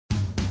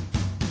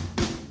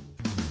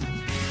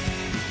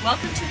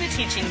Welcome to the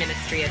teaching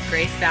ministry of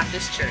Grace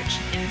Baptist Church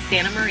in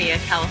Santa Maria,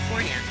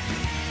 California.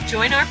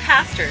 Join our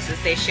pastors as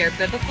they share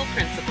biblical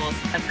principles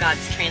of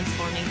God's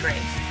transforming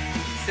grace,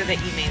 so that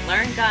you may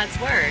learn God's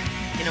Word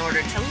in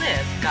order to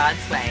live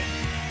God's way.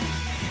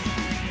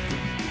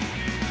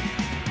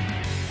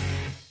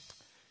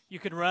 You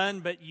can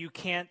run, but you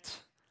can't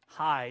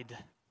hide.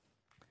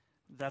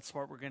 That's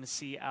what we're going to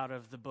see out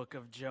of the book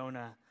of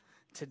Jonah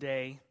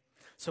today.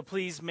 So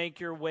please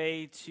make your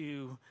way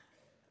to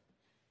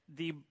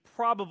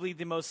probably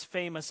the most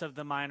famous of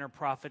the minor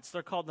prophets.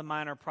 They're called the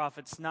minor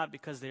prophets not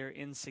because they're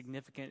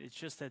insignificant. It's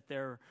just that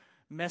their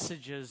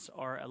messages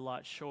are a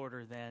lot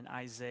shorter than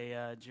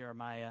Isaiah,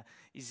 Jeremiah,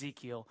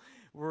 Ezekiel.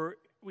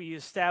 We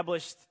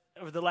established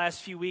over the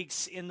last few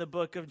weeks in the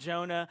book of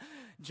Jonah,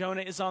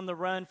 Jonah is on the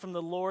run from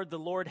the Lord. The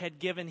Lord had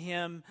given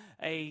him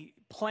a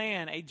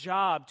plan, a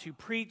job to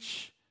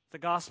preach the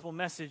gospel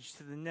message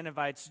to the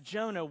Ninevites.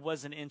 Jonah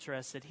wasn't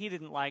interested. He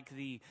didn't like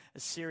the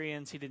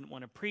Assyrians. He didn't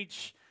want to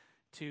preach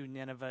to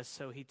Nineveh,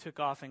 so he took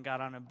off and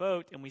got on a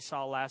boat, and we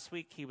saw last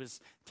week he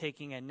was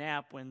taking a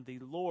nap when the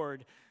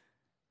Lord,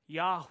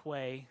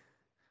 Yahweh,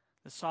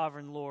 the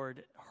sovereign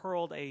Lord,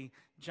 hurled a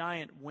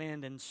giant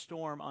wind and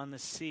storm on the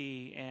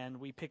sea, and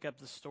we pick up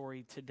the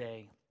story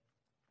today.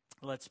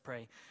 Let's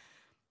pray.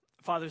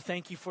 Father,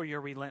 thank you for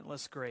your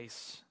relentless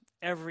grace.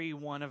 Every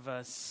one of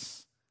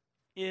us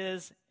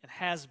is and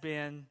has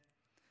been,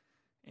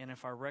 and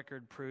if our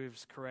record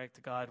proves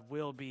correct, God,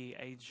 will be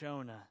a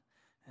Jonah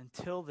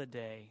until the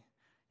day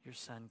your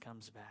son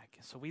comes back.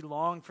 So we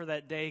long for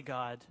that day,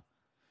 God.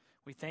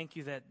 We thank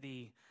you that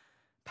the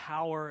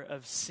power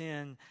of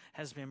sin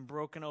has been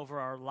broken over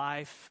our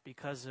life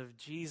because of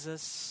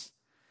Jesus,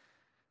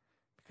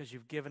 because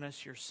you've given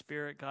us your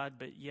Spirit, God,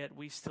 but yet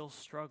we still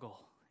struggle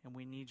and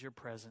we need your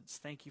presence.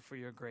 Thank you for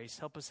your grace.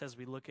 Help us as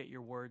we look at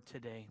your word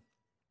today.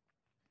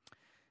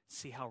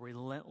 See how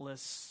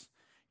relentless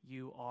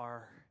you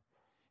are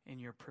in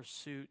your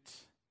pursuit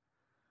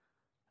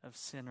of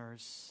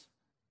sinners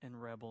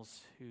and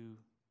rebels who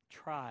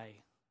try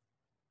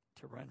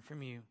to run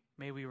from you.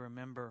 May we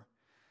remember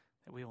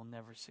that we will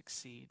never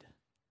succeed.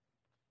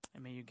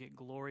 And may you get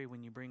glory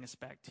when you bring us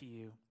back to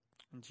you.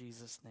 In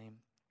Jesus' name,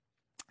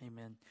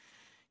 amen.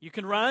 You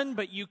can run,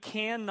 but you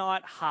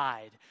cannot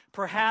hide.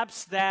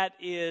 Perhaps that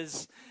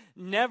is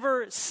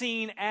never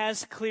seen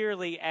as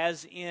clearly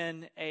as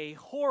in a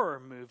horror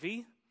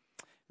movie.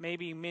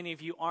 Maybe many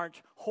of you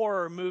aren't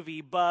horror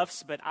movie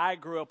buffs, but I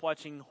grew up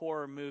watching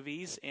horror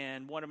movies,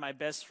 and one of my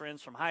best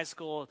friends from high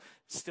school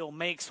still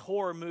makes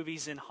horror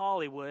movies in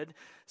Hollywood.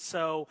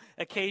 So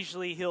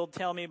occasionally he'll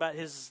tell me about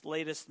his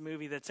latest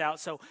movie that's out.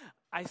 So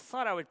I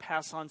thought I would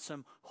pass on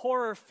some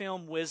horror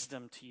film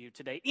wisdom to you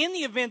today. In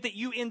the event that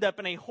you end up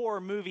in a horror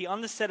movie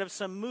on the set of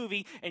some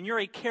movie and you're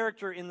a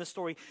character in the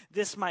story,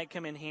 this might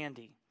come in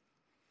handy.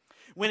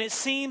 When it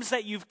seems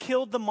that you've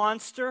killed the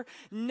monster,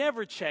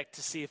 never check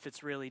to see if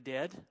it's really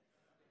dead.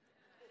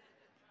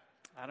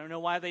 I don't know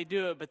why they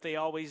do it, but they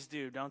always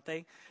do, don't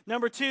they?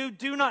 Number 2,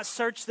 do not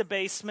search the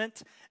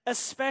basement,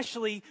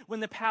 especially when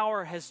the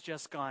power has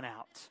just gone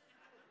out.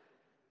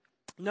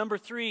 Number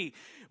 3,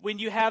 when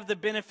you have the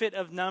benefit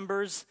of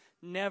numbers,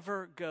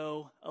 never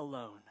go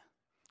alone.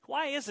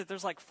 Why is it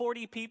there's like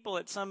 40 people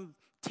at some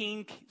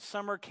teen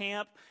summer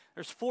camp?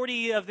 There's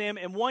 40 of them,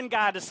 and one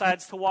guy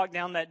decides to walk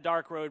down that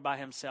dark road by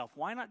himself.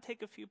 Why not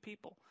take a few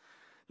people?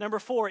 Number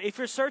 4, if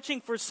you're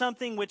searching for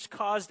something which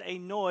caused a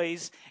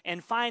noise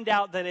and find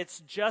out that it's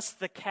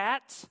just the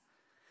cat,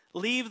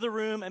 leave the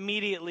room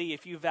immediately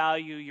if you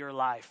value your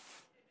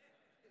life.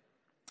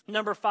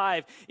 Number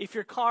 5, if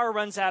your car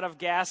runs out of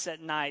gas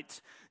at night,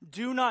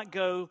 do not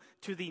go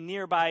to the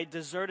nearby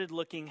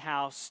deserted-looking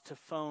house to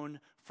phone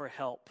for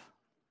help.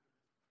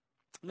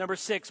 Number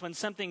 6, when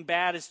something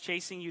bad is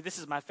chasing you, this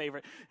is my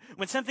favorite.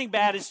 When something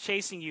bad is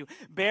chasing you,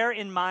 bear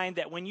in mind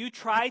that when you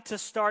try to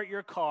start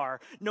your car,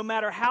 no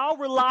matter how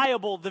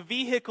reliable the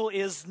vehicle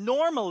is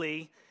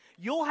normally,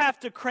 you'll have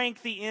to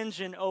crank the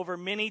engine over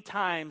many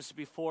times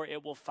before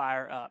it will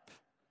fire up.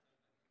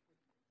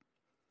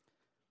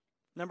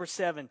 Number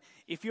 7,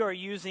 if you are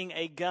using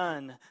a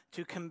gun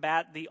to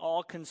combat the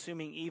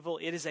all-consuming evil,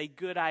 it is a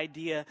good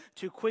idea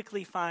to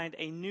quickly find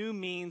a new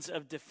means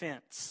of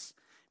defense.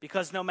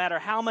 Because no matter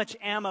how much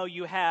ammo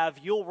you have,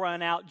 you'll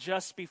run out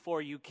just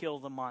before you kill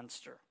the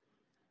monster.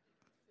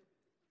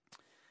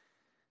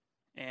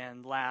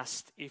 And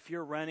last, if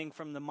you're running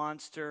from the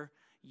monster,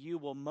 you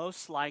will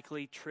most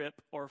likely trip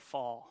or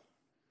fall.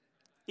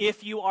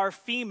 If you are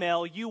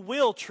female, you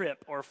will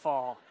trip or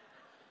fall.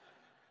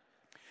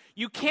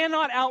 You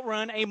cannot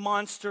outrun a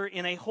monster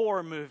in a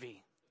horror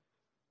movie.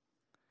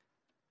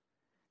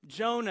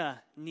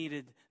 Jonah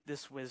needed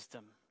this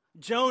wisdom.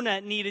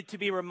 Jonah needed to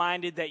be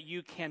reminded that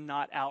you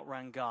cannot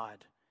outrun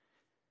God.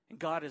 And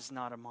God is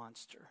not a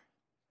monster.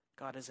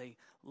 God is a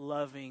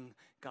loving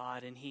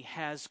God, and he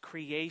has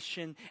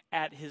creation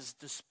at his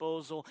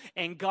disposal.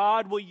 And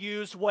God will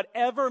use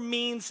whatever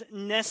means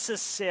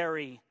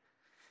necessary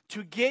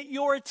to get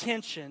your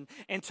attention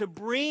and to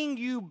bring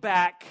you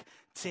back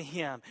to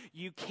him.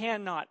 You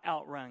cannot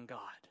outrun God.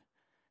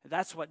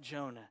 That's what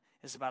Jonah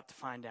is about to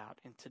find out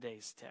in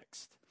today's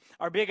text.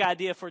 Our big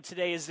idea for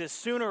today is this: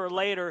 sooner or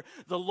later,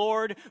 the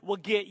Lord will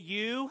get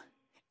you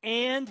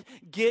and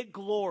get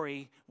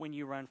glory when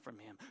you run from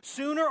him.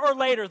 Sooner or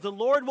later, the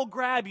Lord will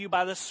grab you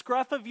by the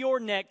scruff of your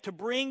neck to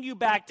bring you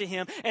back to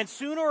him. And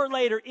sooner or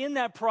later, in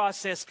that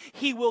process,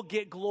 he will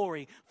get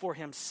glory for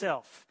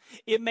himself.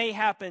 It may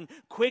happen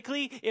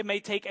quickly. It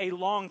may take a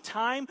long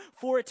time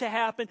for it to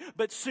happen.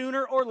 But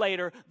sooner or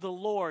later, the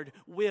Lord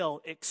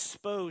will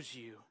expose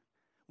you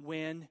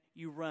when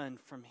you run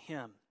from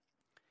him.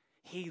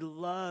 He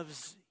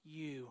loves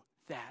you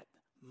that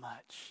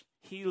much.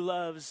 He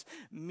loves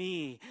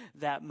me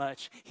that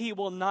much. He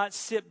will not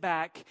sit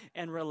back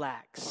and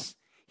relax.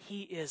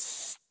 He is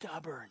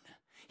stubborn.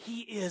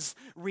 He is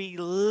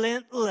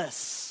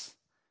relentless.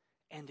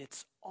 And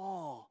it's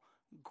all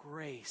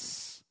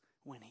grace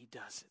when he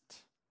does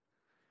it.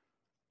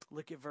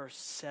 Look at verse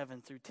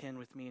 7 through 10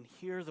 with me and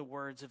hear the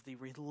words of the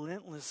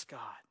relentless God.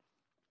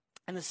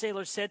 And the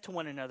sailors said to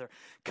one another,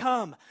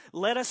 "Come,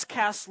 let us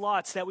cast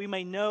lots that we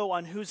may know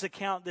on whose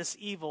account this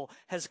evil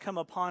has come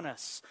upon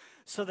us."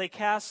 So they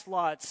cast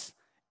lots,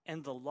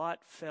 and the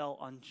lot fell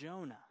on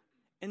Jonah.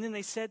 And then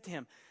they said to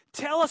him,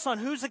 "Tell us on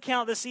whose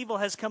account this evil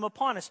has come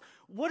upon us.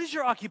 What is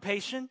your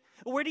occupation?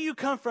 Where do you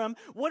come from?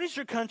 What is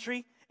your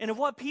country? And of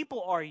what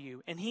people are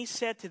you?" And he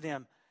said to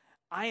them,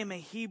 "I am a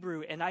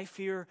Hebrew, and I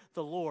fear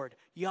the Lord,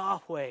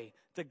 Yahweh,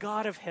 the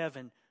God of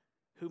heaven,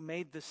 who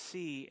made the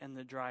sea and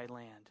the dry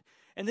land."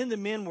 And then the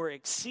men were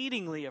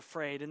exceedingly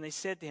afraid, and they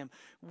said to him,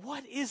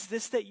 "What is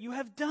this that you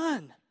have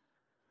done?"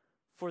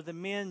 For the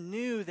men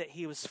knew that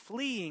he was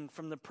fleeing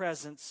from the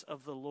presence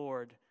of the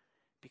Lord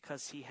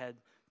because he had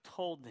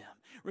told them.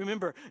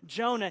 Remember,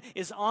 Jonah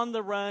is on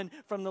the run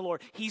from the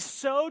Lord. He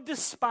so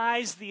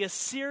despised the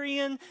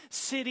Assyrian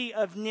city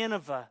of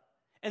Nineveh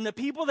and the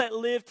people that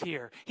lived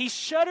here. He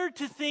shuddered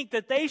to think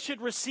that they should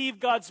receive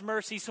God's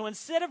mercy. So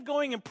instead of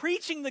going and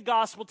preaching the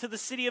gospel to the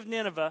city of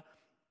Nineveh,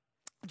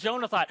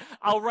 Jonah thought,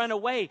 I'll run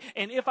away.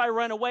 And if I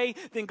run away,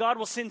 then God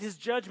will send his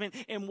judgment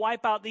and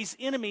wipe out these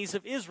enemies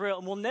of Israel,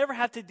 and we'll never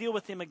have to deal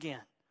with him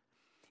again.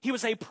 He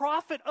was a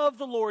prophet of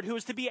the Lord who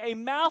was to be a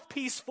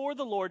mouthpiece for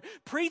the Lord,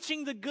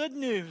 preaching the good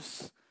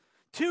news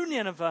to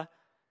Nineveh.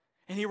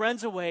 And he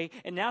runs away,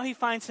 and now he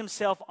finds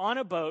himself on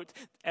a boat,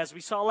 as we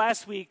saw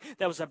last week,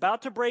 that was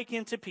about to break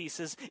into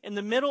pieces in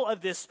the middle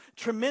of this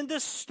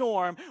tremendous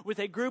storm with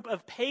a group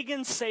of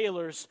pagan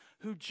sailors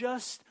who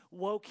just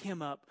woke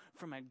him up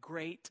from a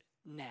great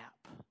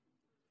nap.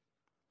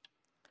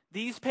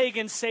 These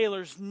pagan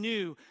sailors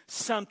knew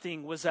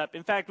something was up.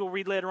 In fact, we'll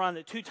read later on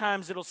that 2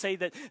 times it'll say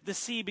that the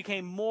sea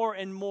became more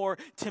and more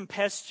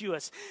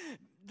tempestuous.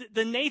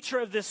 The nature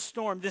of this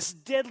storm, this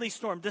deadly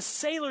storm, the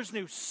sailors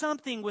knew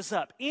something was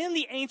up. In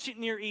the ancient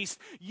Near East,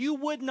 you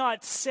would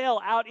not sail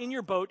out in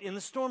your boat in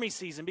the stormy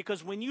season,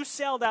 because when you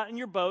sailed out in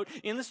your boat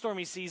in the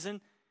stormy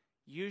season,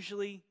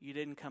 usually you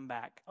didn't come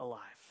back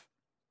alive.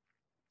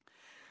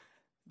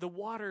 The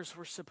waters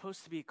were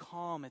supposed to be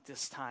calm at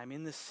this time,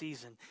 in this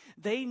season.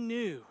 They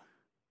knew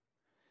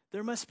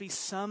there must be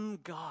some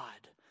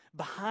God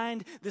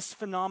behind this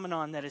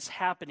phenomenon that is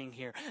happening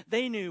here.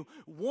 They knew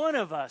one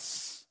of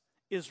us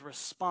is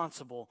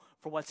responsible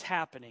for what's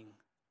happening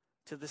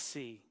to the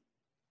sea.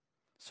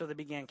 So they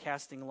began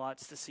casting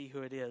lots to see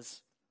who it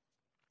is.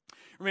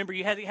 Remember,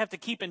 you have to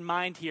keep in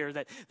mind here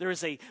that there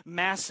is a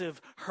massive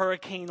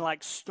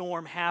hurricane-like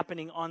storm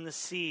happening on the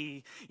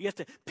sea. You have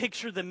to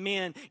picture the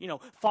men,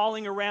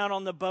 falling around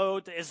on the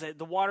boat as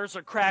the waters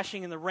are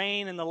crashing, and the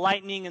rain and the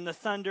lightning and the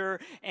thunder,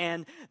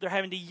 and they're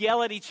having to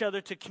yell at each other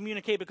to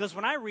communicate. Because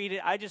when I read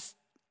it, I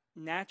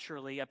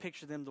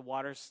picture them, the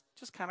water's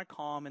just kind of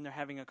calm, and they're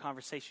having a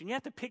conversation. You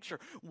have to picture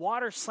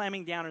water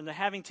slamming down, and they're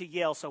having to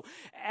yell. So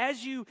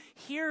as you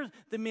hear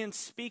the men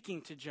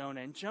speaking to Jonah,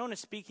 and Jonah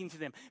speaking to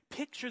them,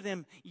 picture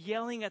them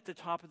yelling at the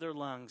top of their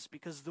lungs,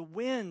 because the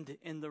wind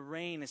and the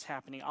rain is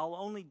happening. I'll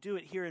only do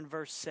it here in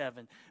verse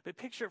 7, but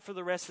picture it for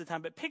the rest of the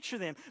time. But picture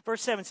them,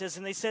 verse 7 says,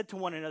 and they said to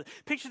one another,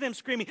 picture them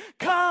screaming,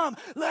 "Come,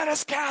 let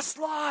us cast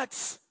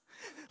lots,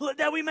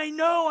 that we may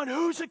know on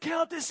whose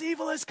account this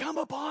evil has come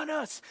upon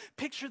us."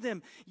 Picture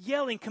them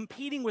yelling,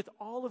 competing with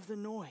all of the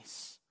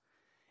noise.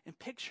 And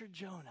picture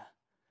Jonah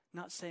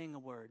not saying a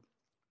word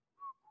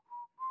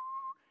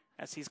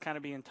as he's kind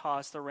of being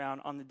tossed around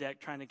on the deck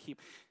trying to keep...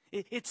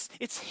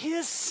 It's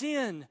his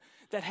sin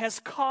that has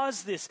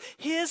caused this.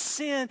 His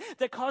sin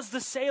that caused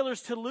the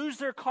sailors to lose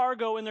their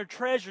cargo and their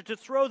treasure, to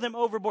throw them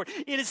overboard.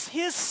 It is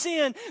his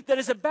sin that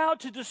is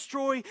about to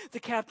destroy the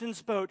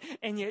captain's boat.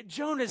 And yet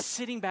Jonah is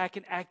sitting back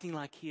and acting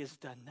like he has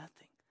done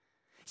nothing.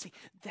 See,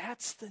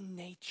 that's the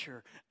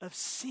nature of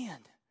sin.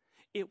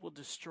 It will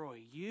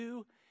destroy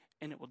you,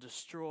 and it will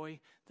destroy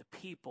the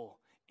people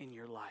in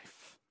your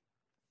life.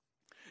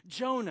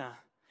 Jonah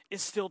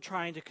is still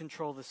trying to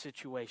control the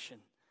situation,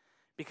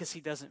 because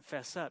he doesn't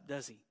fess up,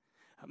 does he?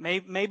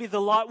 Maybe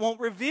the lot won't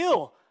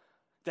reveal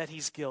that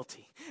he's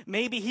guilty.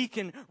 Maybe he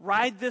can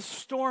ride this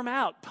storm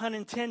out, pun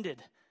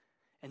intended,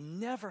 and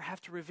never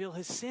have to reveal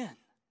his sin.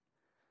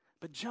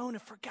 But Jonah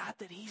forgot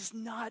that he's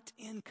not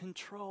in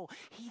control.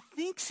 He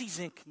thinks he's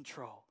in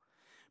control,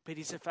 But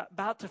he's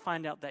about to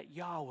find out that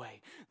Yahweh,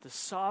 the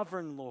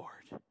sovereign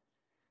Lord,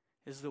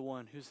 is the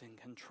one who's in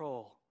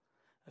control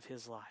of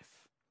his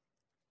life.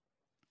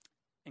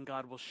 And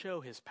God will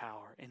show his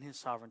power and his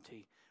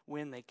sovereignty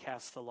when they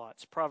cast the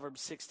lots.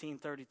 Proverbs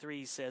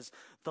 16:33 says,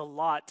 "The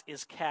lot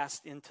is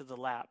cast into the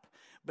lap,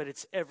 but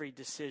its every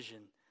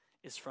decision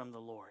is from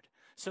the Lord."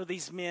 So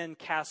these men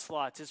cast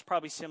lots. It's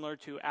probably similar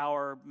to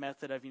our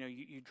method of,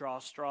 you draw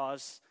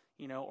straws,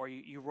 or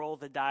you roll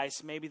the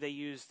dice. Maybe they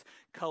used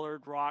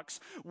colored rocks.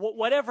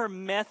 Whatever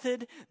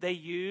method they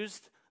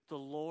used, the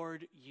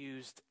Lord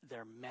used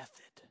their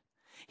method.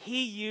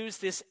 He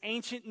used this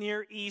ancient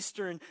Near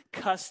Eastern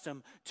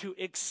custom to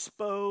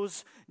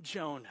expose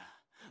Jonah.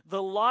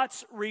 The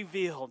lots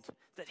revealed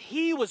that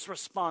he was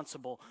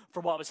responsible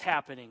for what was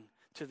happening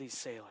to these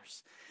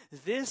sailors.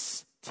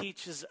 This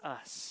teaches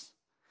us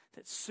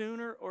that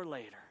sooner or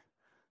later,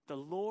 the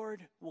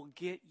Lord will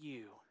get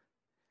you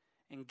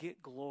and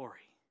get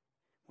glory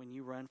when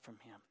you run from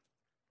him.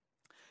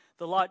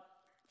 The lot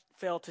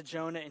fell to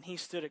Jonah and he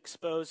stood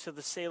exposed. So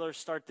the sailors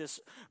start this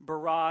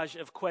barrage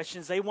of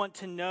questions. They want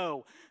to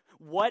know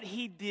what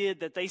he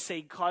did that they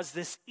say caused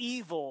this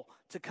evil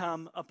to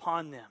come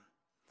upon them.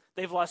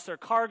 They've lost their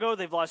cargo.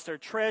 They've lost their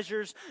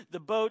treasures. The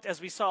boat,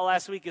 as we saw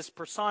last week, is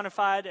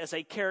personified as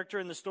a character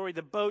in the story.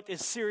 The boat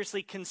is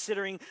seriously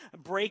considering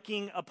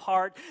breaking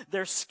apart.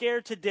 They're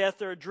scared to death.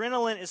 Their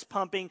adrenaline is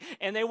pumping,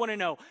 and they want to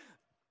know,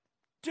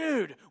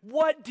 dude,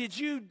 what did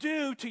you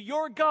do to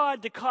your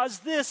God to cause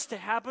this to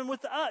happen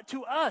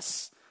to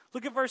us?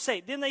 Look at verse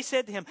 8. Then they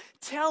said to him,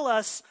 "Tell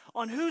us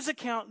on whose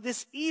account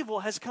this evil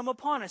has come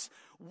upon us.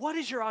 What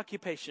is your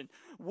occupation?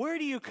 Where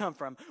do you come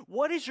from?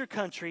 What is your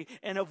country?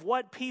 And of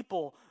what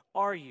people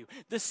are you?"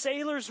 The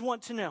sailors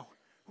want to know,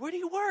 where do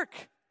you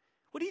work?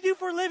 What do you do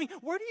for a living?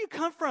 Where do you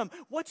come from?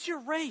 What's your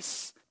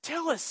race?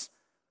 Tell us,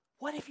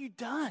 what have you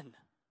done?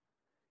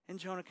 And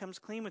Jonah comes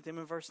clean with them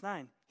in verse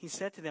 9. He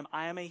said to them,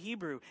 "I am a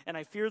Hebrew, and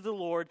I fear the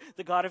Lord,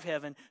 the God of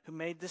heaven, who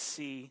made the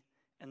sea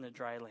and the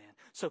dry land."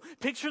 So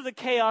picture the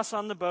chaos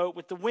on the boat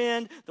with the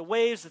wind, the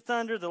waves, the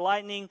thunder, the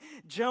lightning.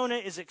 Jonah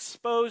is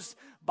exposed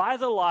by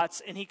the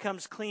lots, and he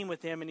comes clean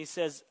with them, and he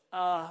says,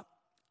 I'm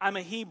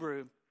a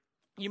Hebrew.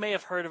 You may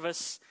have heard of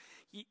us.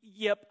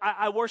 Yep,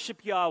 I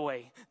worship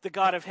Yahweh, the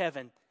God of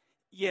heaven.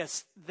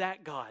 Yes,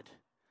 that God,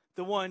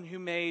 the one who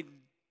made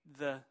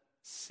the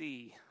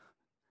sea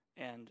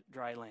and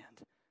dry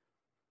land.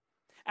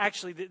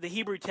 Actually, the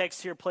Hebrew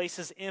text here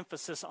places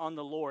emphasis on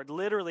the Lord.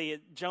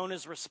 Literally,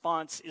 Jonah's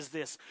response is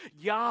this: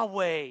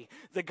 "Yahweh,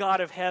 the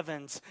God of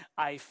heavens,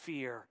 I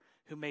fear,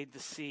 who made the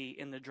sea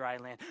and the dry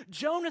land."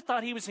 Jonah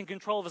thought he was in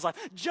control of his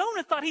life.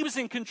 Jonah thought he was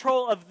in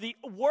control of the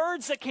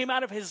words that came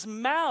out of his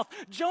mouth.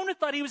 Jonah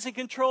thought he was in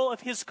control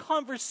of his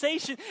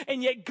conversation.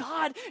 And yet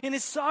God, in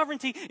his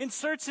sovereignty,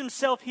 inserts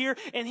himself here,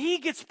 and he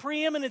gets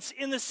preeminence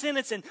in the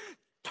sentence and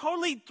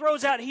totally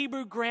throws out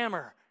Hebrew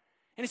grammar.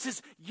 And he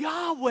says,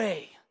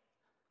 "Yahweh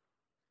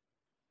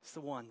is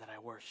the one that I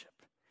worship."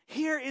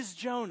 Here is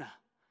Jonah,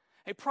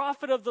 a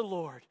prophet of the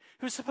Lord,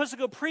 who's supposed to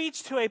go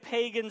preach to a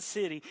pagan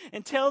city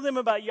and tell them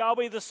about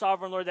Yahweh the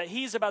sovereign Lord, that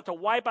he's about to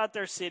wipe out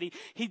their city.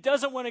 He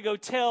doesn't want to go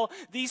tell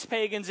these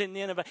pagans in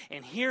Nineveh.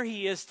 And here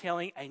he is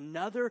telling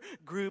another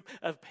group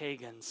of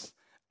pagans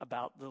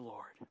about the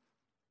Lord.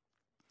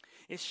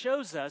 It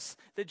shows us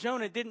that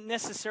Jonah didn't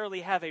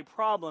necessarily have a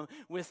problem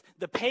with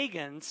the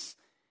pagans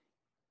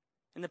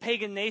and the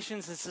pagan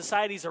nations and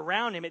societies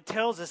around him. It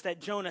tells us that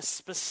Jonah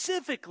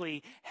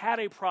specifically had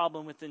a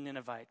problem with the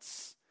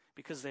Ninevites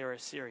because they are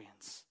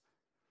Assyrians.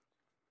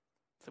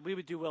 So we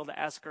would do well to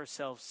ask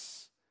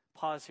ourselves,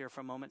 pause here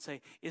for a moment,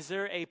 say, is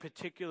there a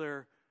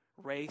particular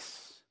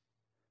race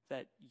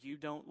that you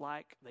don't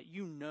like, that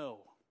you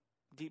know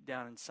deep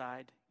down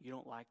inside you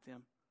don't like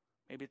them?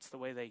 Maybe it's the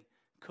way they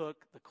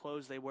cook, the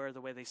clothes they wear,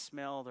 the way they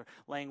smell, their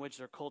language,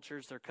 their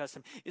cultures, their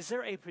custom. Is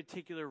there a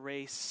particular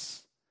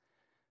race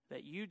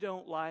that you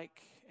don't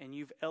like and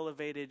you've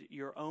elevated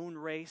your own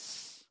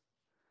race?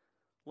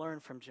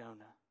 Learn from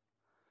Jonah.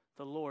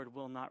 The Lord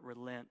will not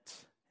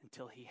relent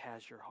until he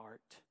has your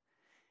heart.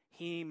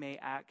 He may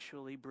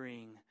actually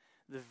bring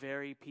the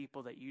very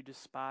people that you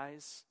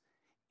despise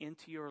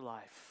into your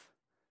life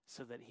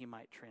so that he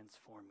might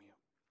transform you.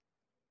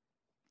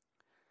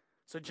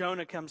 So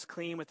Jonah comes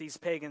clean with these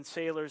pagan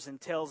sailors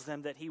and tells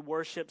them that he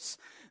worships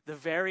the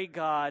very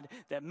God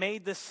that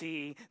made the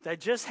sea, that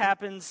just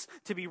happens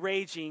to be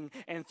raging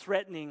and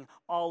threatening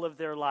all of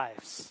their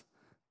lives.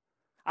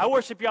 I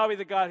worship Yahweh,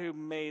 the God who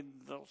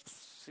made the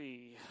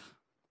sea.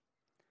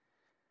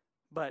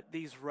 But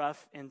these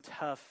rough and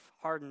tough,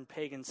 hardened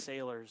pagan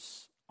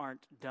sailors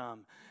aren't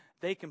dumb.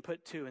 They can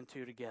put two and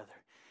two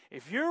together.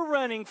 If you're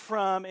running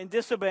from and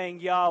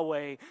disobeying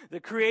Yahweh, the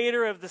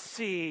creator of the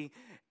sea,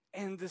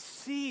 and the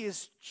sea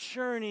is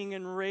churning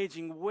and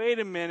raging, wait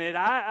a minute,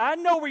 I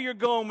know where you're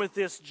going with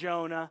this,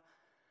 Jonah.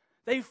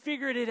 They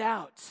figured it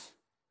out.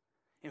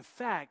 In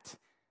fact,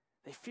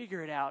 they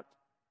figured it out,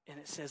 and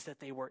it says that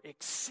they were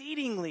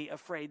exceedingly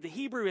afraid. The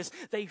Hebrew is,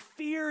 they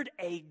feared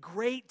a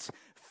great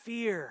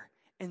fear.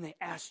 And they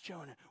asked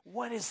Jonah,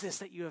 what is this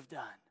that you have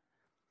done?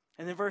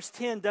 And then verse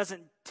 10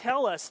 doesn't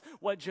tell us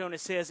what Jonah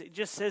says. It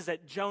just says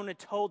that Jonah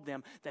told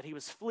them that he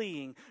was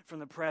fleeing from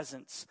the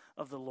presence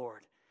of the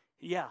Lord.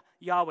 Yeah,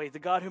 Yahweh, the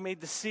God who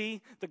made the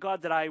sea, the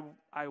God that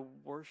I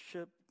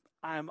worship,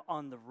 I'm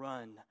on the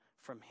run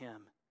from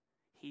him.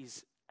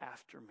 He's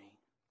after me.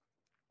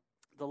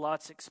 The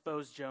lots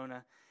exposed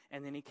Jonah,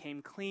 and then he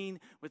came clean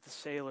with the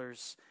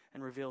sailors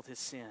and revealed his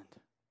sin.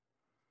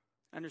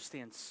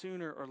 Understand,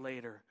 sooner or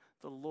later,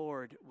 the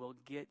Lord will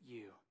get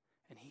you,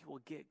 and he will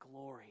get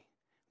glory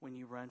when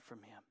you run from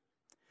him.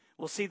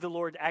 We'll see the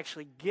Lord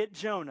actually get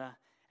Jonah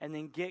and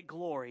then get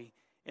glory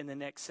in the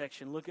next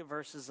section. Look at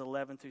verses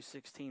 11 through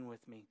 16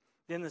 with me.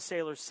 Then the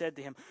sailors said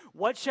to him,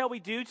 "What shall we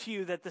do to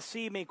you that the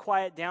sea may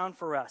quiet down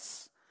for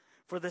us?"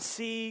 For the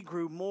sea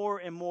grew more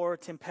and more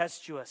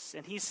tempestuous.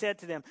 And he said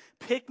to them,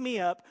 "Pick me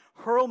up,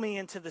 hurl me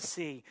into the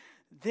sea.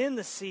 Then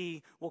the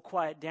sea will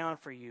quiet down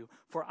for you.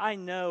 For I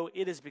know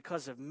it is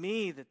because of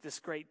me that this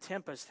great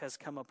tempest has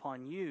come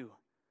upon you."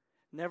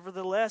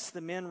 Nevertheless, the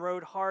men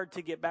rowed hard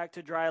to get back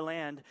to dry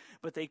land,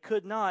 but they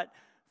could not,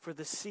 for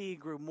the sea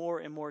grew more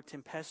and more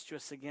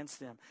tempestuous against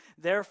them.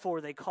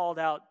 Therefore they called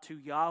out to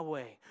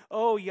Yahweh,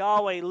 "O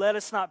Yahweh, let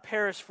us not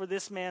perish for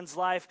this man's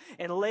life,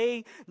 and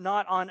lay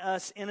not on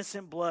us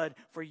innocent blood.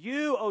 For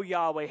you, O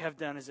Yahweh, have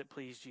done as it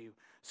pleased you."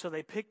 So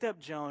they picked up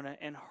Jonah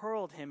and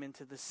hurled him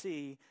into the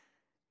sea,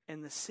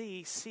 and the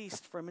sea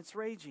ceased from its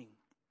raging.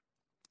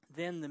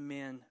 Then the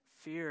men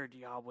feared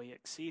Yahweh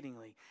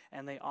exceedingly,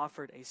 and they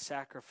offered a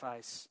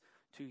sacrifice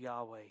to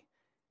Yahweh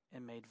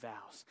and made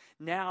vows.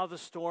 Now the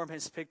storm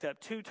has picked up.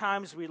 2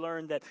 times we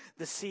learned that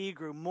the sea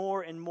grew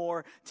more and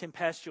more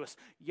tempestuous.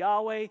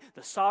 Yahweh,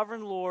 the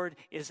sovereign Lord,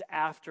 is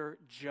after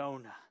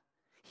Jonah.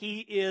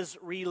 He is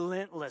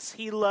relentless.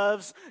 He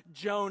loves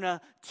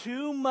Jonah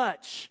too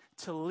much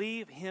to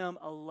leave him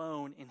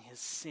alone in his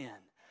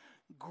sin.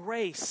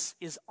 Grace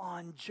is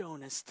on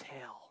Jonah's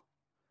tail.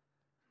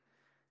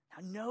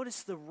 Now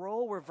notice the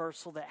role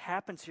reversal that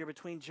happens here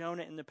between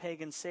Jonah and the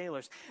pagan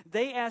sailors.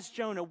 They ask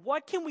Jonah,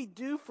 "What can we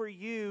do for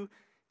you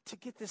to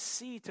get the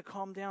sea to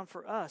calm down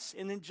for us?"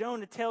 And then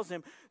Jonah tells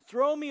them,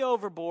 "Throw me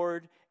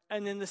overboard,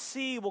 and then the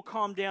sea will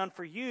calm down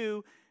for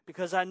you,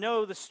 because I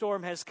know the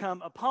storm has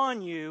come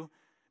upon you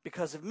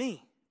because of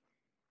me."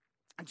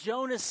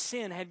 Jonah's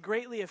sin had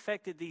greatly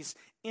affected these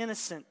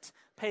innocent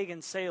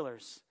pagan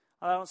sailors.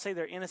 I don't say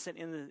they're innocent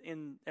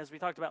as we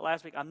talked about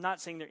last week. I'm not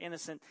saying they're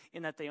innocent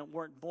in that they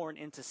weren't born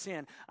into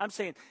sin. I'm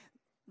saying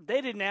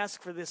they didn't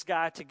ask for this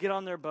guy to get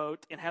on their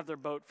boat and have their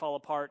boat fall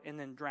apart and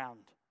then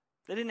drown.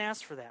 They didn't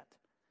ask for that.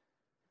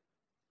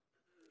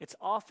 It's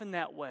often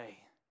that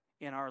way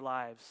in our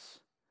lives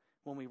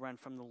when we run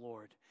from the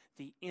Lord.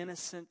 The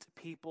innocent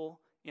people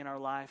in our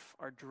life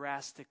are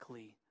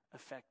drastically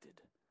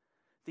affected.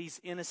 These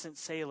innocent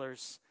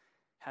sailors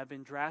have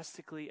been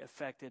drastically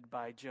affected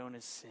by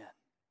Jonah's sin.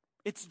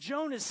 It's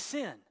Jonah's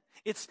sin.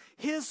 It's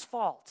his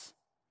fault.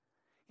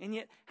 And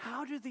yet,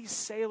 how do these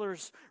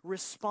sailors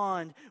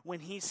respond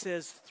when he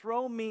says,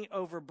 "Throw me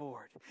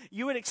overboard"?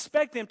 You would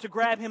expect them to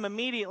grab him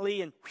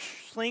immediately and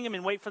sling him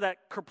and wait for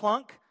that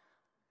kerplunk.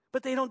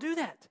 But they don't do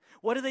that.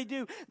 What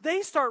do?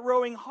 They start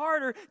rowing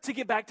harder to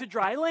get back to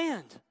dry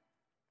land.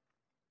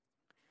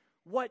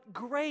 What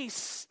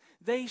grace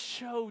they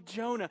show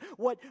Jonah.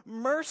 What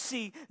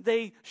mercy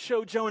they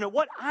show Jonah.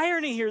 What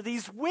irony here.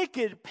 These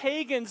wicked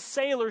pagan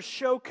sailors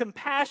show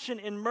compassion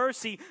and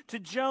mercy to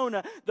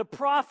Jonah, the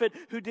prophet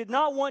who did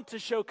not want to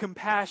show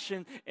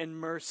compassion and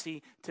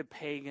mercy to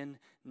pagan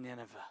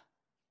Nineveh.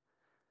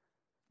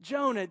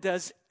 Jonah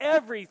does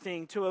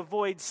everything to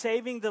avoid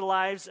saving the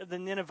lives of the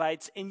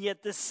Ninevites, and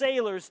yet the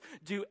sailors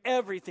do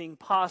everything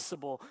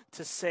possible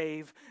to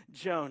save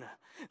Jonah.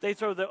 They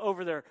throw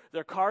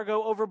their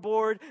cargo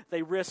overboard,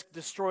 they risk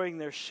destroying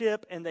their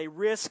ship, and they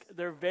risk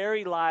their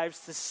very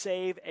lives to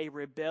save a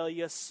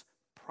rebellious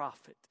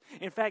prophet.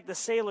 In fact, the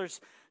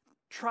sailors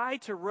try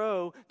to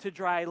row to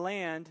dry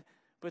land,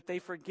 but they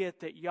forget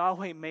that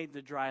Yahweh made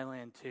the dry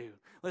land too.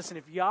 Listen,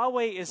 if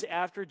Yahweh is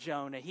after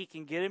Jonah, he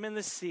can get him in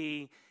the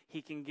sea,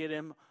 he can get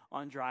him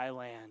on dry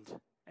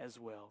land as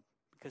well,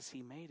 because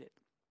he made it.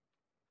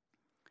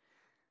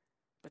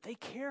 But they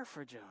care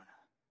for Jonah,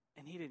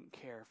 and he didn't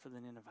care for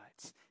the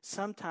Ninevites.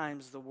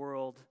 Sometimes the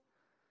world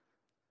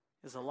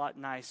is a lot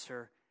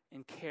nicer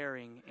and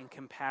caring and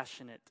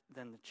compassionate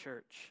than the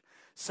church.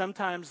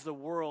 Sometimes the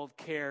world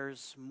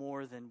cares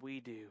more than we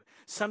do.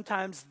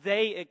 Sometimes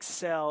they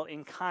excel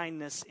in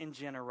kindness and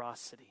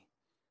generosity.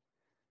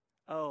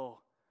 Oh,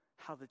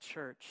 how the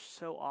church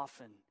so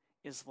often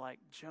is like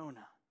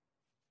Jonah.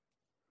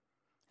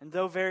 And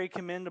though very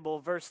commendable,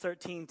 verse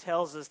 13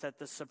 tells us that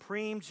the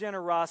supreme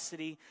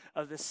generosity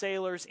of the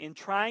sailors in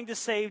trying to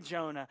save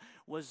Jonah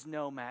was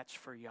no match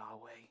for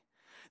Yahweh.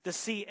 The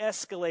sea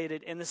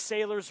escalated, and the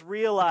sailors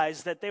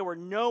realized that they were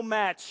no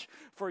match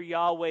for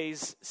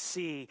Yahweh's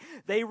sea.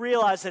 They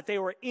realized that they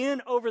were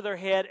in over their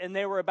head, and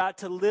they were about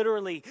to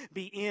literally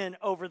be in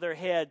over their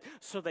head.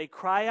 So they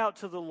cry out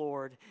to the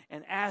Lord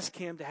and ask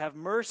him to have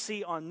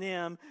mercy on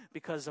them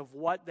because of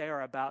what they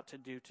are about to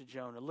do to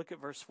Jonah. Look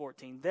at verse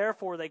 14.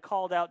 Therefore they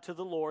called out to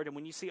the Lord, and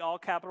when you see all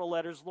capital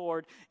letters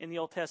Lord in the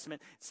Old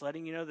Testament, it's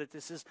letting you know that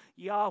this is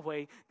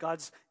Yahweh,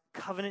 God's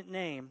covenant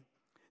name.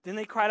 Then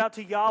they cried out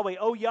to Yahweh,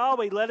 "O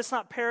Yahweh, let us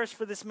not perish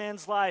for this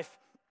man's life,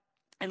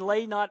 and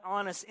lay not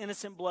on us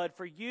innocent blood.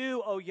 For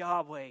you, O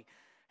Yahweh,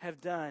 have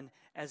done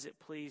as it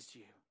pleased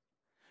you."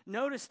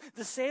 Notice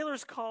the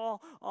sailors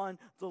call on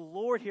the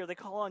Lord here. They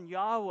call on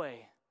Yahweh.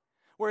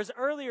 Whereas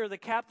earlier the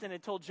captain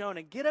had told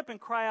Jonah, "Get up and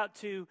cry out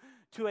to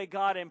a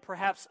God, and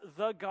perhaps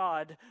the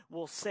God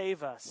will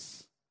save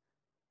us."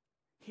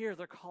 Here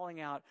they're calling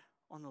out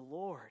on the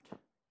Lord.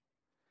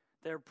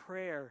 Their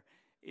prayer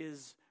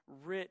is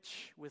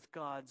rich with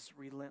God's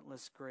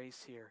relentless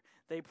grace here.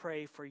 They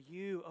pray, "For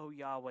you, O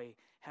Yahweh,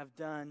 have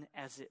done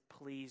as it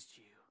pleased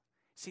you."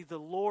 See, the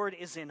Lord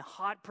is in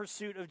hot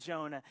pursuit of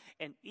Jonah,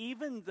 and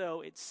even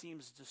though it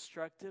seems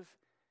destructive,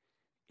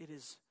 it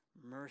is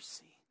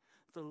mercy.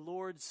 The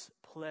Lord's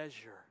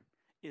pleasure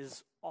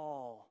is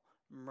all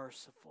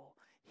merciful.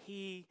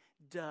 He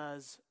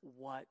does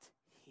what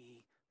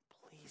he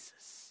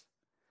pleases.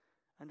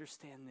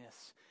 Understand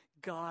this.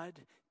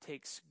 God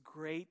takes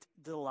great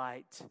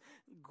delight,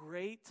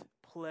 great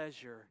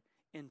pleasure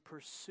in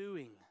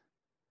pursuing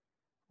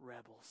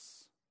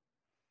rebels.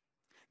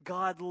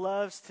 God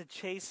loves to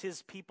chase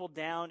his people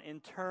down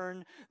and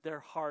turn their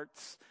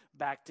hearts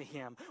back to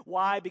him.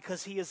 Why?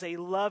 Because he is a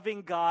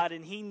loving God,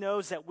 and he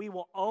knows that we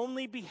will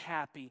only be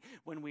happy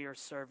when we are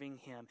serving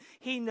him.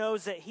 He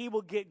knows that he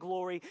will get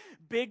glory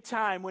big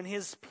time when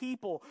his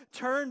people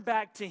turn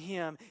back to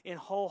him in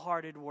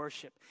wholehearted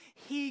worship.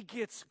 He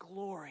gets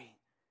glory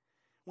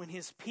when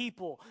his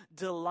people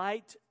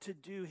delight to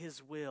do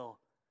his will.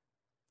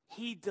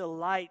 He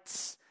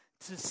delights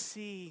to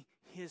see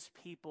his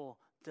people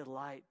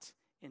delight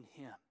in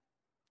him.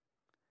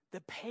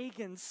 The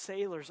pagan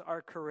sailors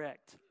are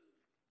correct.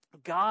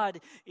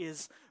 God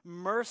is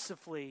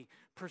mercifully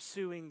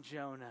pursuing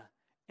Jonah,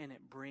 and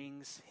it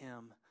brings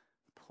him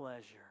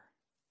pleasure.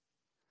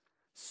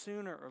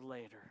 Sooner or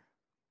later,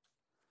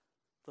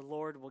 the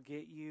Lord will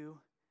get you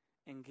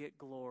and get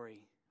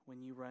glory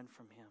when you run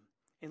from him.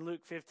 In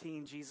Luke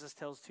 15, Jesus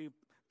tells two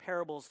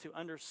parables to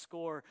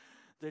underscore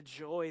the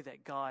joy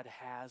that God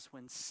has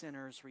when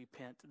sinners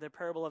repent. The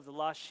parable of the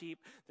lost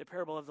sheep, the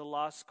parable of the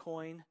lost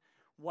coin.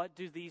 What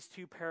do these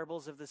two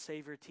parables of the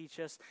Savior teach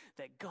us?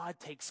 That God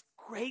takes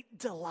great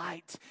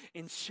delight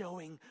in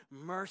showing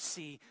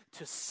mercy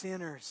to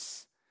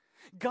sinners.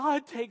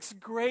 God takes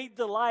great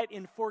delight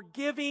in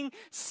forgiving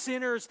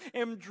sinners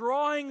and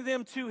drawing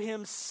them to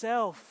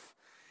himself.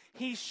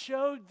 He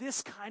showed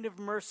this kind of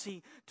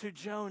mercy to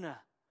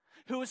Jonah,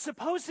 who was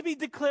supposed to be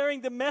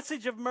declaring the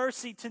message of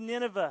mercy to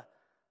Nineveh.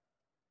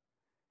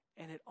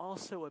 And it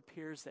also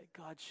appears that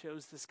God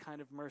shows this kind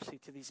of mercy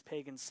to these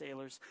pagan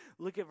sailors.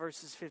 Look at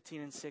verses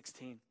 15 and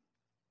 16.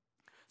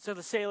 So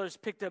the sailors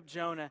picked up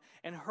Jonah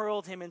and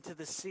hurled him into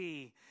the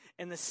sea,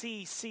 and the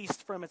sea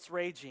ceased from its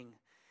raging.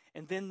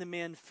 And then the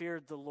men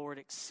feared the Lord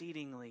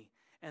exceedingly,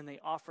 and they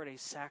offered a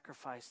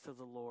sacrifice to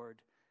the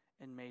Lord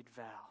and made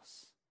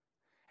vows.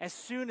 As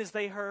soon as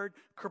they heard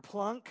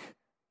kerplunk,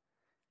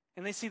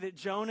 and they see that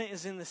Jonah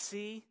is in the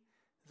sea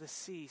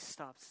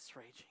stops its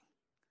raging.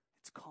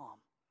 It's calm.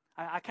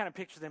 I kind of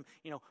picture them,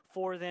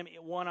 four of them,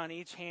 one on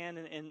each hand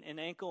and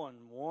ankle,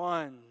 and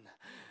 1,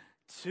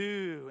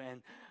 2,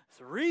 and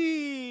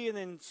 3, and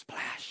then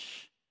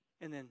splash,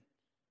 and then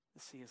the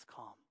sea is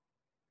calm.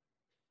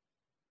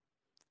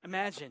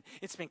 Imagine,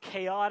 it's been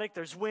chaotic.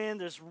 There's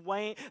wind, there's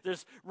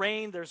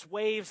rain, there's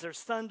waves,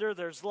 there's thunder,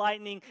 there's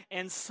lightning,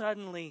 and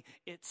suddenly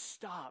it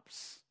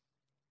stops.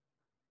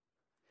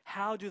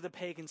 How do the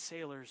pagan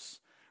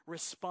sailors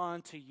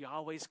respond to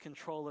Yahweh's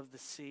control of the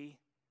sea?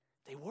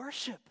 They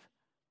worship.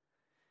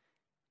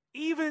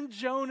 Even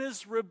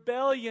Jonah's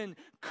rebellion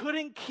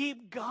couldn't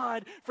keep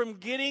God from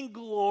getting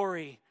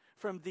glory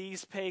from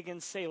these pagan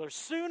sailors.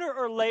 Sooner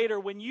or later,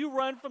 when you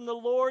run from the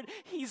Lord,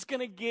 he's going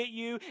to get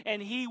you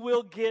and he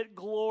will get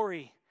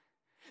glory.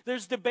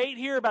 There's debate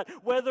here about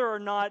whether or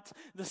not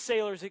the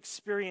sailors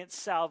experienced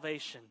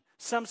salvation.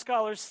 Some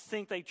scholars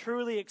think they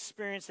truly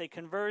experienced a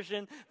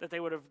conversion, that they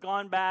would have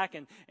gone back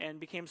and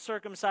became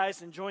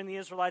circumcised and joined the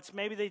Israelites.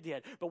 Maybe they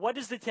did. But what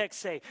does the text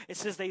say? It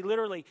says they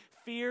literally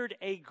feared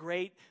a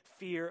great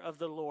fear of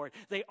the Lord.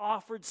 They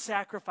offered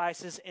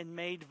sacrifices and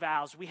made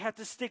vows. We have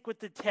to stick with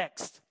the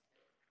text.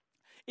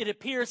 It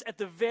appears at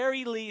the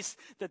very least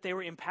that they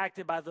were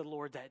impacted by the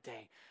Lord that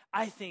day.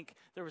 I think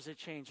there was a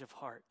change of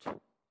heart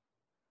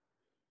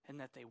and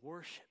that they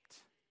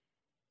worshiped.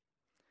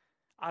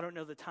 I don't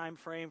know the time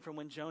frame from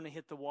when Jonah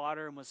hit the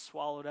water and was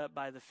swallowed up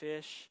by the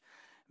fish.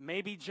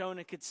 Maybe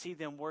Jonah could see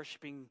them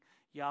worshiping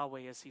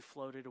Yahweh as he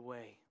floated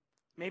away.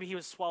 Maybe he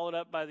was swallowed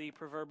up by the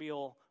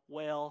proverbial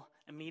whale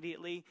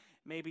immediately.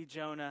 Maybe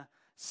Jonah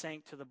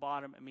sank to the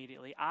bottom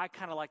immediately. I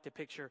kind of like to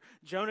picture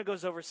Jonah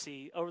goes over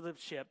the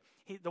ship.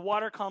 The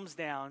water calms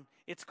down.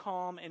 It's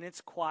calm and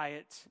it's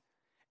quiet.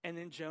 And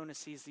then Jonah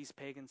sees these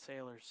pagan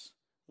sailors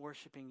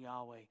worshiping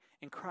Yahweh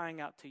and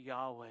crying out to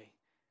Yahweh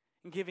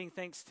and giving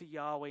thanks to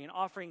Yahweh and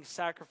offering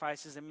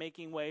sacrifices and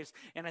making waves.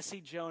 And I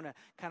see Jonah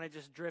kind of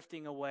just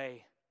drifting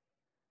away,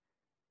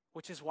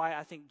 which is why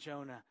I think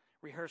Jonah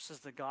rehearses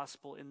the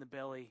gospel in the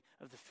belly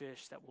of the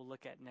fish that we'll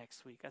look at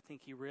next week. I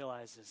think he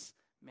realizes,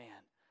 man,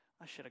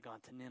 I should have gone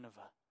to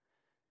Nineveh.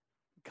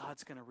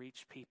 God's going to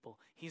reach people.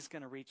 He's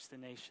going to reach the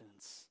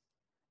nations.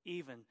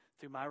 Even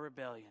through my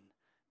rebellion,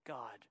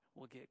 God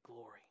will get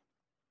glory.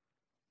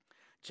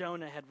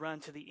 Jonah had run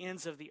to the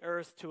ends of the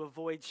earth to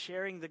avoid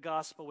sharing the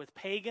gospel with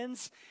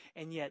pagans,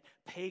 and yet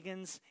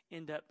pagans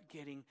end up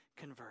getting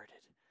converted.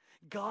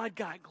 God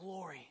got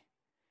glory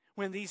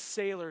when these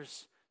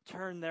sailors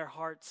turned their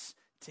hearts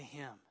to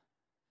him.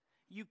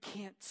 You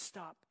can't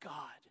stop God.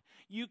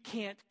 You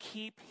can't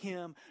keep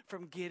him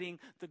from getting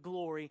the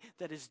glory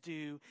that is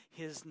due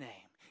his name.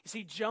 You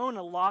see,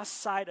 Jonah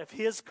lost sight of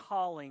his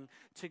calling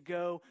to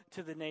go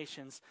to the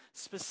nations,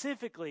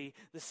 specifically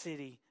the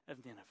city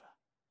of Nineveh.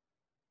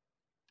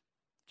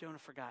 Jonah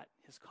forgot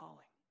his calling.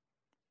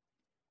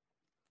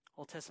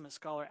 Old Testament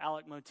scholar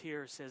Alec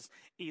Motyer says,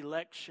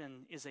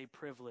 election is a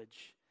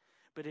privilege,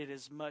 but it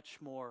is much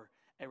more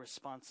a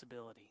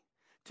responsibility.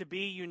 To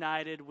be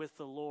united with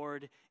the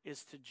Lord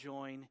is to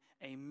join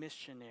a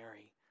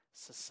missionary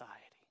society.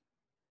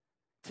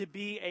 To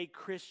be a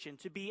Christian,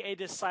 to be a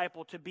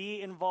disciple, to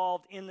be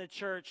involved in the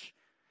church,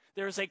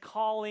 there's a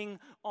calling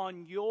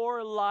on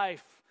your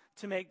life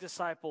to make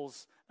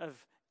disciples of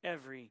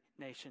every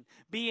nation.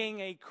 Being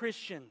a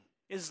Christian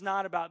is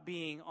not about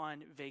being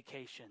on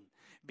vacation.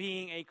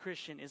 Being a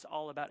Christian is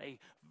all about a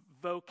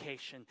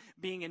vocation,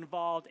 being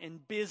involved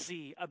and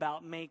busy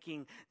about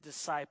making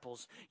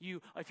disciples.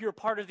 If you're a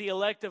part of the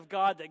elect of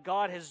God, that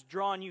God has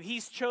drawn you,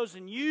 he's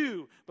chosen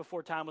you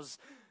before time was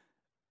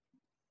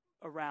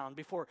around,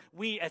 before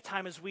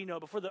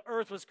the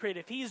earth was created.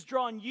 If he has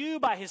drawn you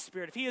by his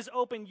Spirit, if he has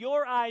opened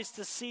your eyes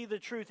to see the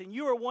truth, and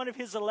you are one of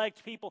his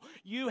elect people,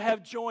 you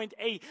have joined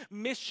a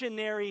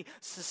missionary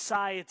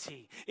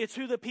society. It's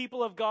who the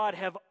people of God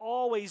have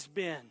always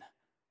been.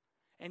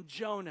 And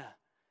Jonah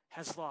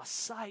has lost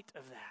sight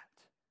of that.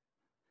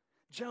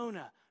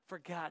 Jonah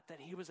forgot that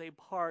he was a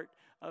part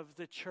of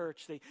the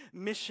church, the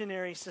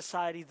missionary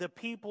society, the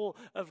people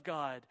of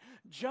God.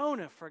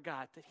 Jonah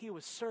forgot that he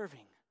was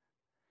serving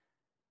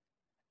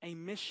a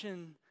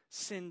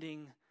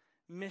mission-sending,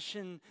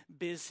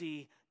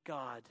 mission-busy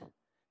God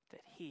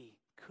that he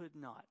could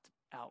not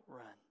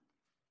outrun.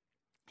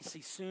 You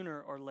see,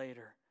 sooner or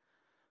later,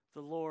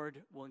 the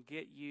Lord will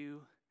get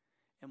you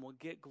and will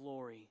get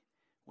glory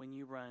when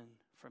you run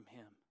from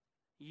him.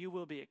 You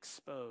will be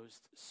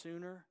exposed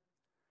sooner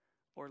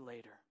or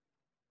later.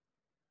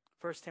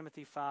 1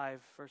 Timothy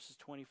 5, verses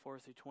 24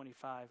 through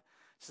 25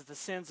 says, the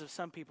sins of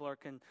some people are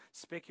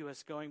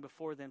conspicuous, going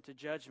before them to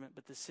judgment,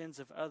 but the sins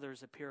of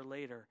others appear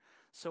later.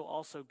 So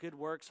also good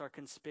works are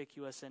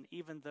conspicuous, and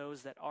even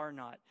those that are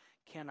not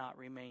cannot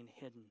remain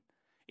hidden.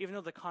 Even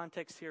though the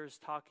context here is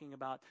talking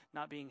about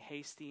not being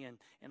hasty and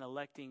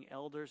electing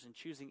elders and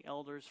choosing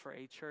elders for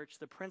a church,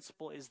 the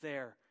principle is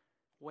there.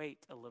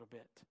 Wait a little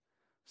bit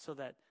so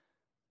that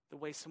the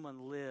way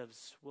someone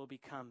lives will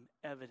become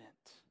evident.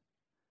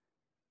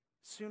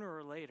 Sooner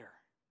or later,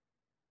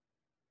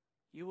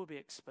 you will be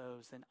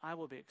exposed and I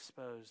will be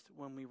exposed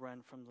when we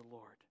run from the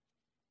Lord.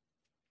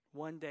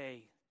 One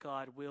day,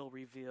 God will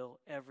reveal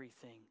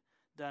everything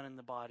done in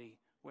the body,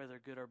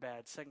 whether good or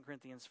bad. 2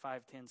 Corinthians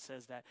 5:10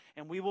 says that.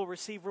 And we will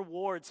receive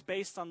rewards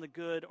based on the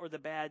good or the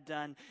bad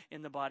done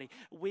in the body.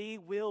 We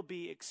will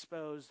be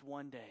exposed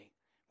one day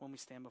when we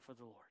stand before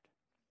the Lord.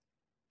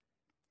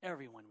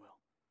 Everyone will.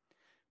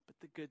 But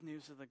the good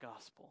news of the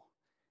gospel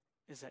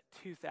is that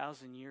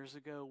 2,000 years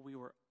ago, we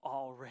were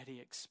already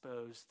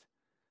exposed.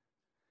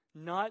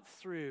 Not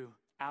through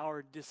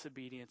our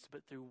disobedience,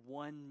 but through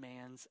one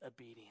man's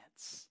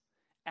obedience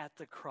at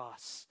the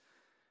cross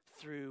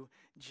through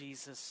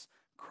Jesus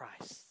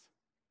Christ.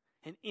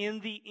 And in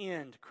the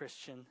end,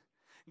 Christian,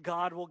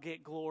 God will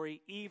get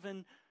glory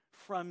even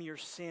from your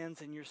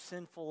sins and your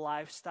sinful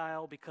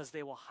lifestyle, because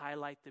they will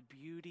highlight the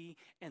beauty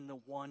and the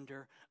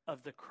wonder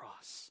of the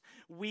cross.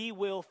 We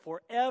will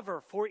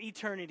forever, for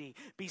eternity,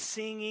 be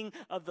singing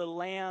of the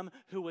Lamb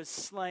who was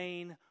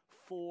slain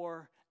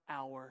for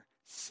our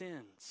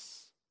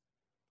sins.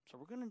 So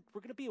we're going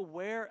to be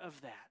aware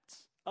of that.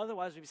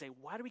 Otherwise, we'd say,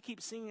 why do we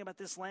keep singing about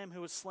this Lamb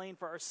who was slain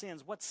for our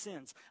sins? What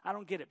sins? I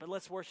don't get it, but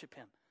let's worship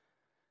him.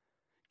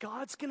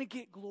 God's going to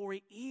get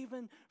glory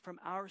even from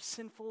our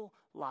sinful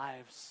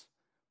lives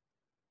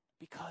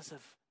because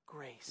of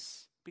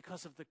grace,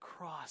 because of the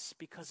cross,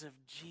 because of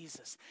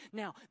Jesus.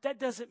 Now, that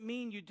doesn't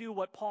mean you do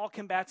what Paul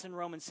combats in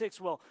Romans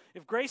 6. Well,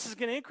 if grace is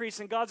going to increase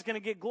and God's going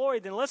to get glory,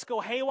 then let's go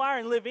haywire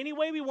and live any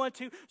way we want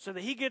to so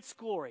that he gets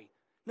glory.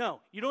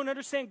 No, you don't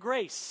understand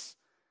grace.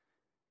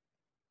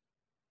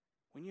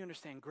 When you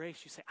understand grace,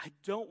 you say, I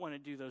don't want to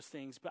do those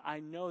things, but I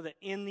know that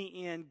in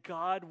the end,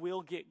 God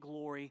will get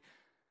glory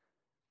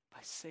by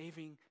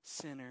saving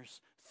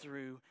sinners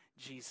through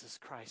Jesus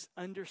Christ.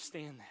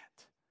 Understand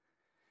that.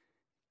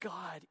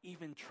 God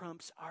even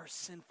trumps our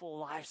sinful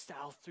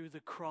lifestyle through the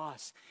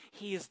cross.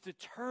 He is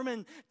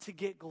determined to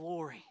get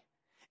glory.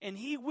 And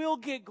He will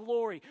get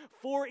glory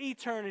for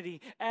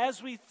eternity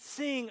as we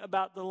sing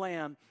about the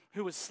Lamb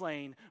who was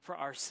slain for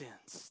our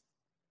sins.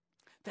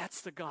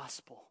 That's the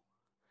gospel.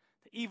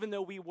 Even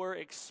though we were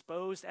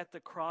exposed at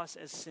the cross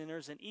as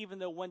sinners, and even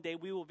though one day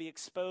we will be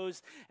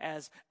exposed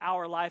as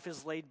our life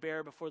is laid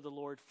bare before the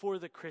Lord, for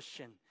the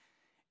Christian,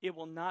 it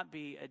will not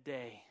be a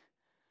day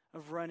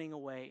of running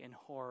away in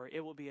horror. It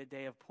will be a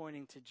day of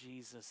pointing to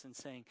Jesus and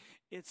saying,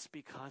 it's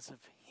because of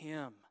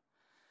Him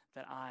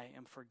that I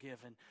am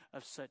forgiven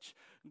of such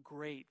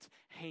great,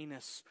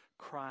 heinous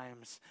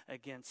crimes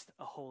against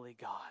a holy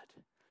God.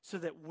 So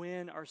that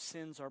when our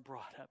sins are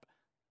brought up,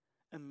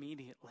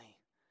 immediately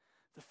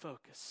the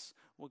focus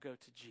will go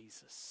to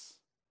Jesus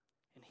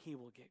and He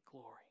will get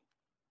glory.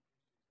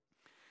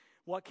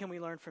 What can we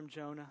learn from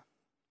Jonah?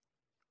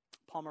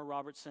 Palmer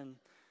Robertson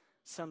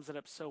sums it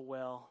up so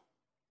well.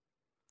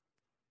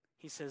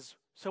 He says,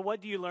 so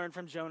what do you learn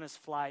from Jonah's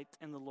flight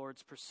and the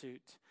Lord's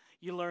pursuit?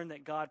 You learn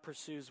that God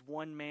pursues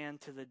one man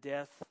to the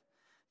death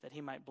that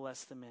He might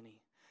bless the many.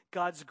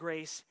 God's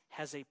grace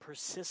has a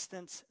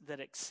persistence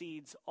that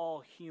exceeds all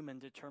human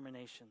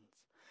determinations.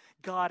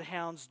 God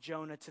hounds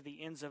Jonah to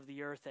the ends of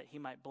the earth that He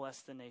might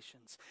bless the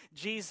nations.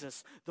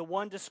 Jesus, the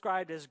one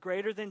described as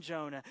greater than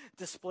Jonah,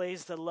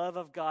 displays the love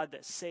of God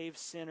that saves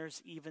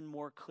sinners even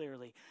more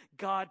clearly.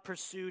 God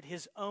pursued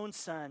His own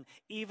Son,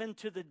 even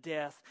to the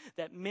death,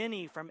 that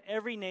many from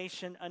every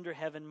nation under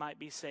heaven might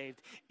be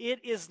saved.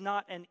 It is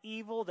not an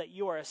evil that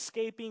you are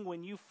escaping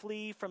when you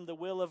flee from the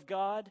will of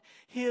God.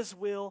 His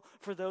will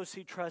for those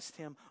who trust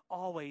Him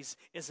always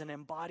is an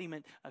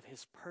embodiment of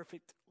His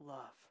perfect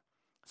love.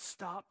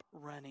 Stop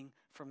running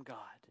from God.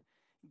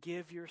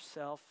 Give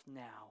yourself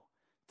now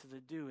to the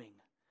doing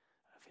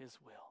of His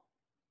will.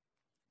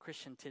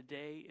 Christian,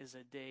 today is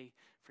a day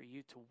for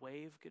you to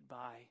wave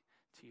goodbye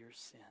to your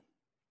sin.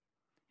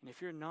 And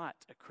if you're not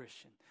a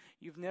Christian,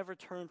 you've never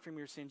turned from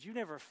your sins, you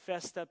never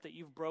fessed up that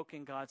you've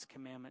broken God's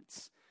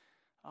commandments.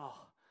 Oh,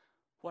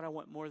 what I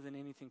want more than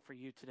anything for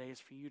you today is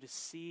for you to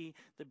see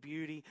the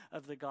beauty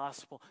of the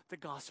gospel. The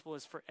gospel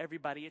is for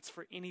everybody. It's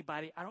for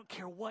anybody. I don't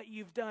care what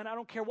you've done. I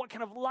don't care what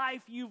kind of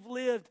life you've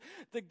lived.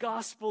 The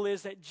gospel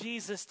is that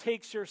Jesus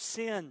takes your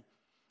sin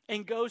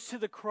and goes to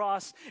the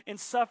cross and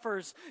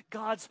suffers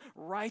God's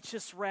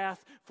righteous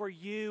wrath for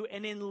you.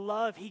 And in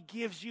love, He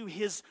gives you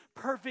His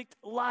perfect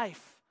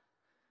life.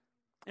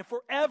 And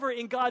forever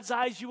in God's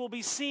eyes, you will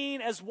be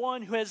seen as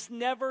one who has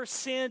never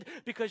sinned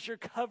because you're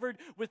covered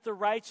with the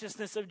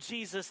righteousness of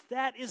Jesus.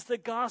 That is the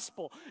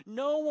gospel.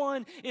 No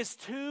one is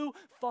too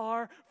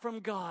far from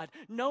God.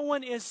 No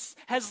one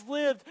has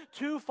lived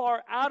too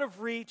far out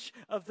of reach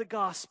of the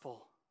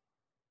gospel.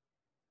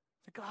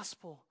 The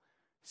gospel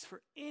is for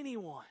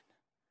anyone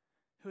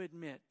who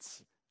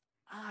admits,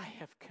 I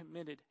have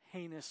committed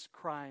heinous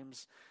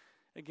crimes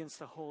against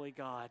the holy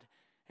God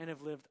and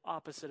have lived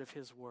opposite of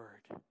His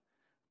word.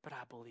 But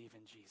I believe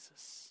in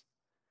Jesus.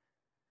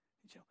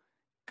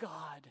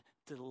 God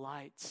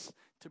delights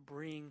to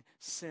bring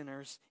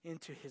sinners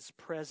into His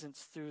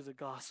presence through the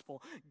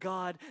gospel.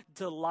 God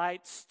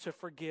delights to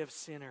forgive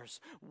sinners.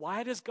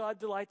 Why does God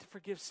delight to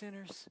forgive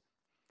sinners?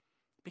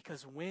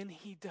 Because when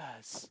He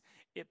does,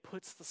 it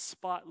puts the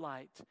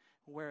spotlight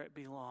where it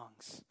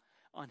belongs,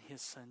 on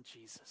His Son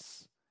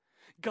Jesus.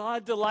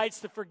 God delights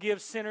to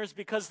forgive sinners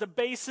because the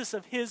basis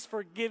of His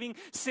forgiving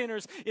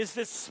sinners is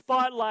this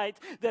spotlight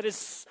that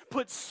is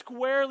put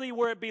squarely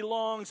where it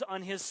belongs,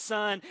 on His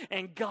Son.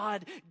 And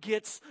God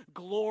gets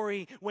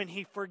glory when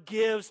He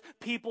forgives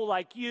people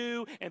like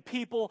you and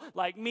people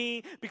like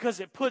me,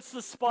 because it puts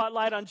the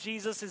spotlight on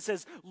Jesus and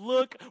says,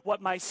 look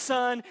what my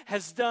Son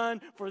has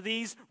done for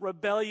these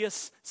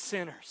rebellious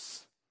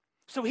sinners.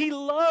 So He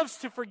loves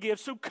to forgive.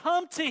 So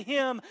come to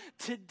Him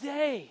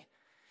today.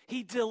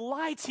 He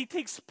delights, He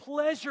takes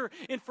pleasure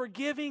in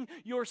forgiving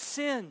your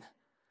sin.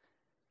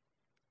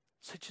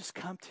 So just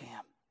come to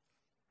Him.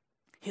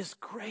 His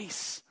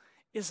grace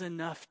is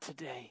enough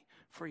today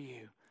for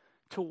you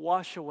to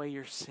wash away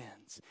your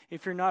sins.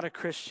 If you're not a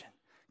Christian,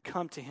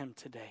 come to Him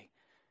today.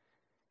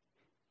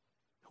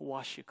 He'll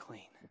wash you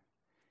clean.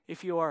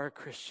 If you are a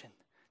Christian,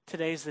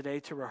 today's the day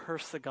to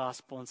rehearse the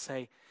gospel and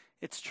say,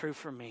 it's true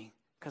for me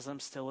because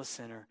I'm still a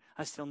sinner.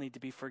 I still need to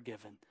be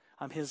forgiven.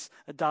 I'm His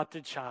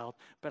adopted child,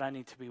 but I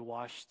need to be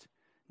washed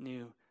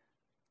new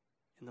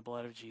in the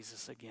blood of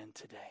Jesus again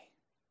today.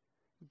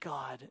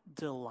 God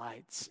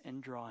delights in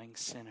drawing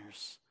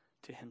sinners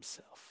to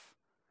Himself.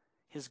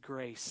 His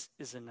grace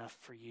is enough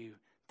for you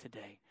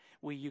today.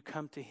 Will you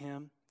come to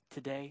Him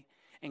today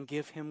and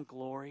give Him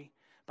glory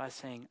by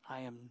saying,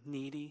 I am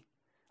needy.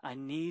 I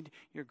need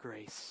your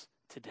grace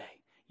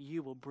today.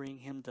 You will bring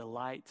Him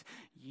delight.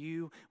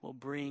 You will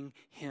bring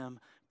Him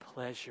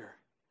pleasure.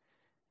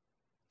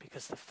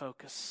 Because the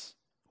focus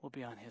will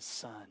be on His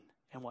Son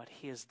and what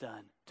He has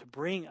done to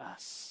bring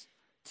us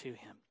to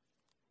Him.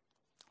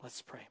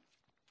 Let's pray.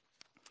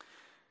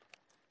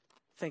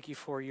 Thank you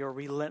for your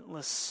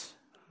relentless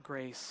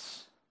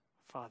grace,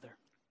 Father,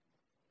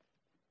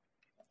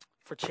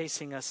 for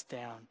chasing us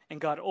down. And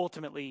God,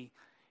 ultimately,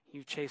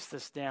 you chased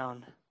us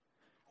down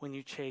when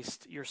you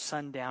chased your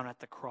Son down at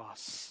the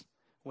cross,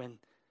 when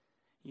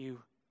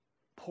you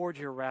poured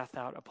your wrath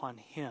out upon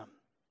him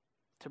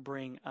to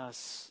bring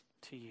us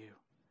to you.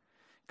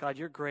 God,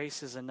 your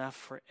grace is enough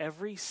for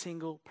every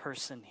single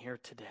person here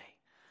today.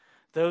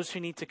 Those who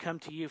need to come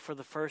to you for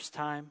the first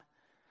time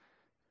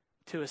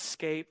to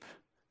escape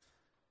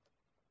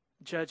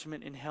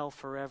judgment in hell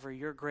forever,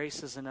 your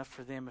grace is enough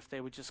for them if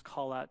they would just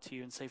call out to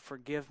you and say,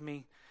 forgive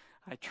me,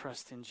 I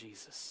trust in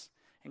Jesus.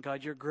 And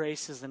God, your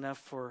grace is enough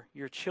for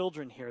your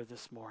children here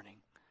this morning,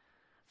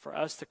 for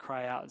us to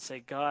cry out and say,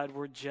 God,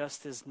 we're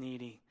just as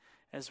needy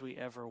as we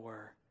ever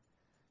were.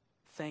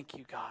 Thank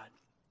you, God,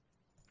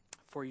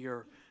 for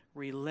your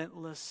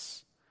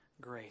relentless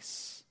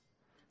grace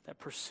that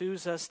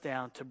pursues us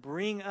down to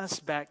bring us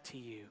back to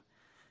you,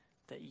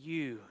 that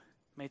you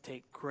may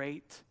take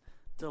great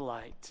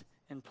delight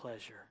and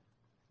pleasure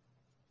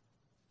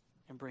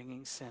in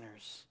bringing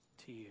sinners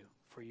to you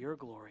for your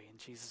glory. In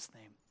Jesus'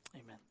 name,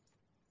 amen.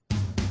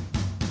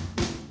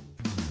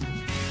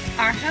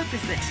 Our hope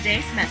is that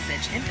today's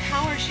message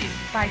empowers you,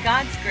 by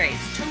God's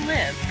grace, to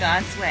live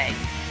God's way.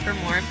 For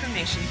more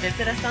information,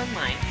 visit us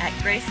online at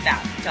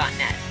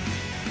gracebap.net.